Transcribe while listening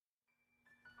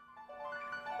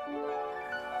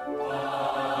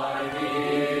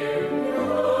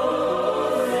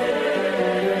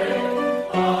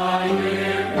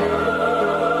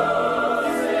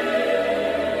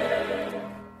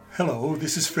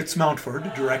this is Fritz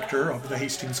Mountford, director of the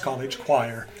Hastings College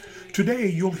Choir. Today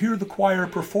you'll hear the choir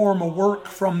perform a work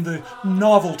from the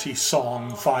novelty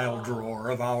song file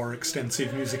drawer of our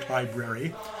extensive music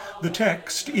library. The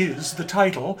text is the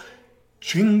title,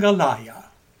 Jingalaya.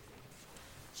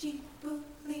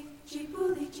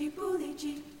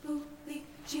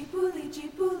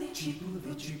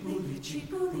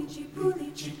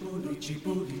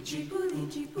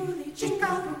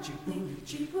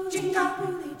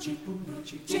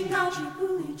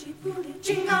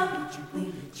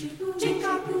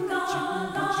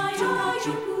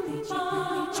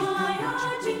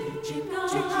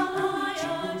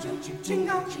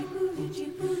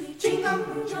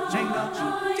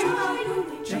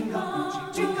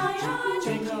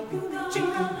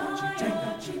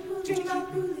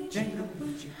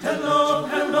 Hello,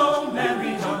 hello,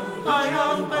 Mary-O,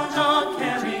 I-O, but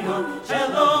carry-O.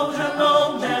 Hello,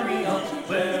 hello, Mary-O,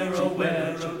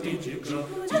 where, did you go?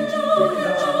 Hello,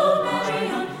 hello,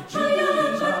 Mary-O,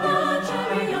 I-O, but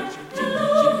carry-O. Hello,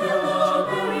 hello,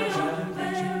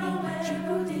 Mary-O,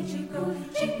 where, did you go?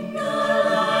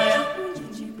 Jingalaya,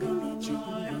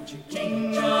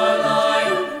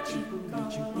 Jingalaya,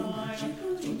 Jingalaya,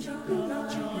 Jingalaya,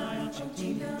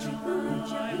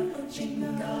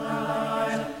 Jingalaya,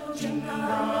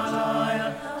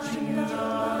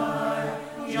 Jingalaya,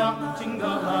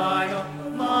 Jingalaya,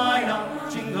 Maya,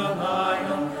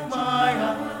 Jingalaya, Maya,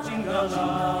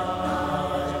 Jingalaya,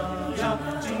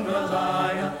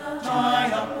 Jingalaya,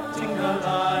 Maya,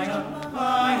 Jingalaya,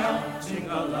 Maya,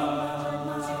 Jingalaya.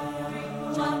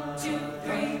 1, 2,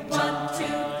 3, 1, 2,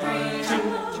 3,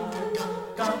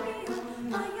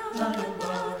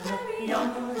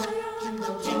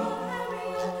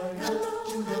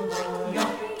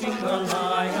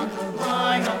 Jingalaya,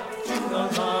 Maya,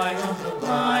 Jingalaya,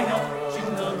 Maya,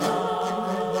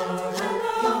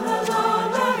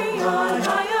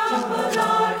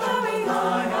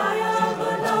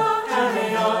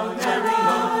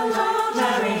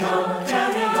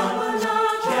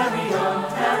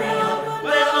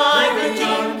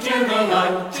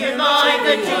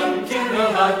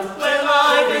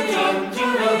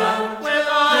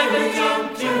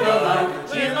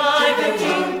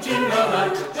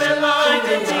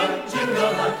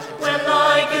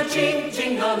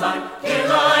 Here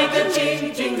like a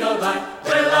jingle light,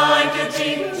 we're like a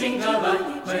jingle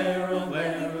light.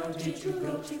 Where, did you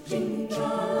go?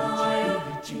 Jingalaya,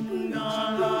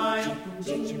 Jingalaya,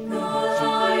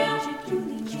 Jingalaya,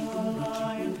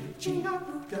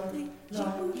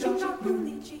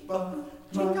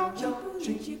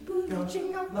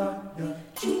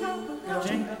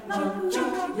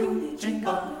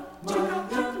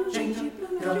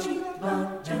 Jingalaya,